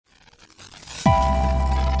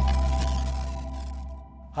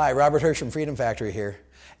Hi, Robert Hirsch from Freedom Factory here.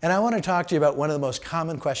 And I want to talk to you about one of the most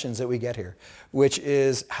common questions that we get here, which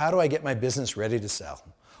is, how do I get my business ready to sell?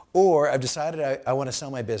 Or I've decided I want to sell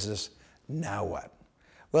my business, now what?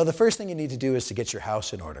 Well, the first thing you need to do is to get your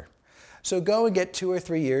house in order. So go and get 2 or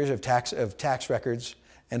 3 years of tax records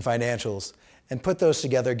and financials and put those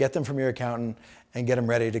together, get them from your accountant, and get them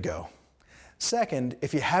ready to go. Second,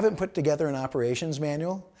 if you haven't put together an operations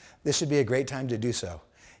manual, this would be a great time to do so.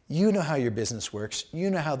 You know how your business works. You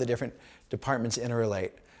know how the different departments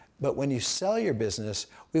interrelate. But when you sell your business,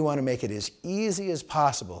 we want to make it as easy as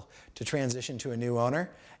possible to transition to a new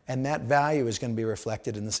owner, and that value is going to be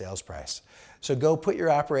reflected in the sales price. So go put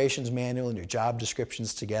your operations manual and your job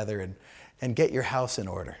descriptions together and get your house in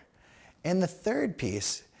order. And the third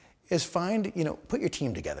piece is put your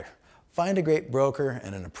team together. Find a great broker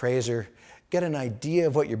and an appraiser. Get an idea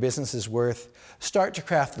of what your business is worth. Start to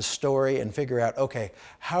craft the story and figure out, okay,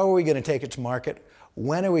 how are we going to take it to market?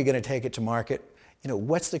 When are we going to take it to market?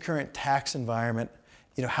 What's the current tax environment?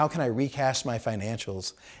 How can I recast my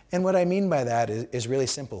financials? And what I mean by that is really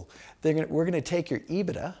simple. We're going to take your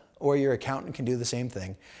EBITDA, or your accountant can do the same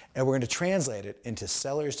thing, and we're going to translate it into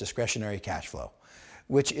seller's discretionary cash flow,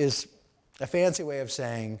 which is a fancy way of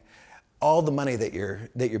saying all the money that your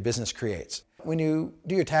business creates. When you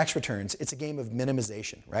do your tax returns, it's a game of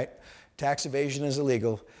minimization, right? Tax evasion is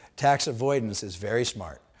illegal. Tax avoidance is very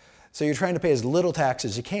smart. So you're trying to pay as little tax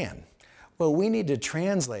as you can. Well, we need to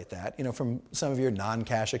translate that, from some of your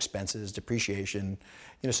non-cash expenses, depreciation,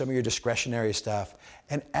 some of your discretionary stuff,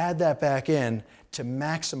 and add that back in to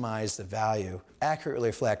maximize the value, accurately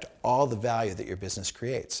reflect all the value that your business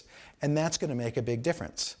creates. And that's going to make a big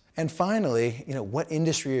difference. And finally, what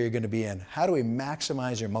industry are you going to be in? How do we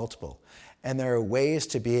maximize your multiple? And there are ways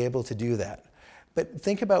to be able to do that. But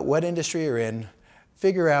think about what industry you're in,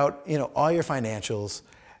 figure out, all your financials,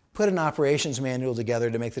 put an operations manual together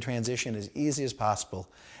to make the transition as easy as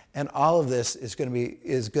possible. And all of this is going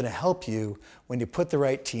to help you when you put the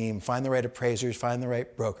right team, find the right appraisers, find the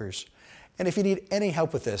right brokers. And if you need any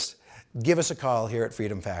help with this, give us a call here at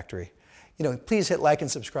Freedom Factory. Please hit like and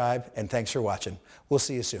subscribe, and thanks for watching. We'll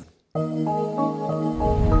see you soon.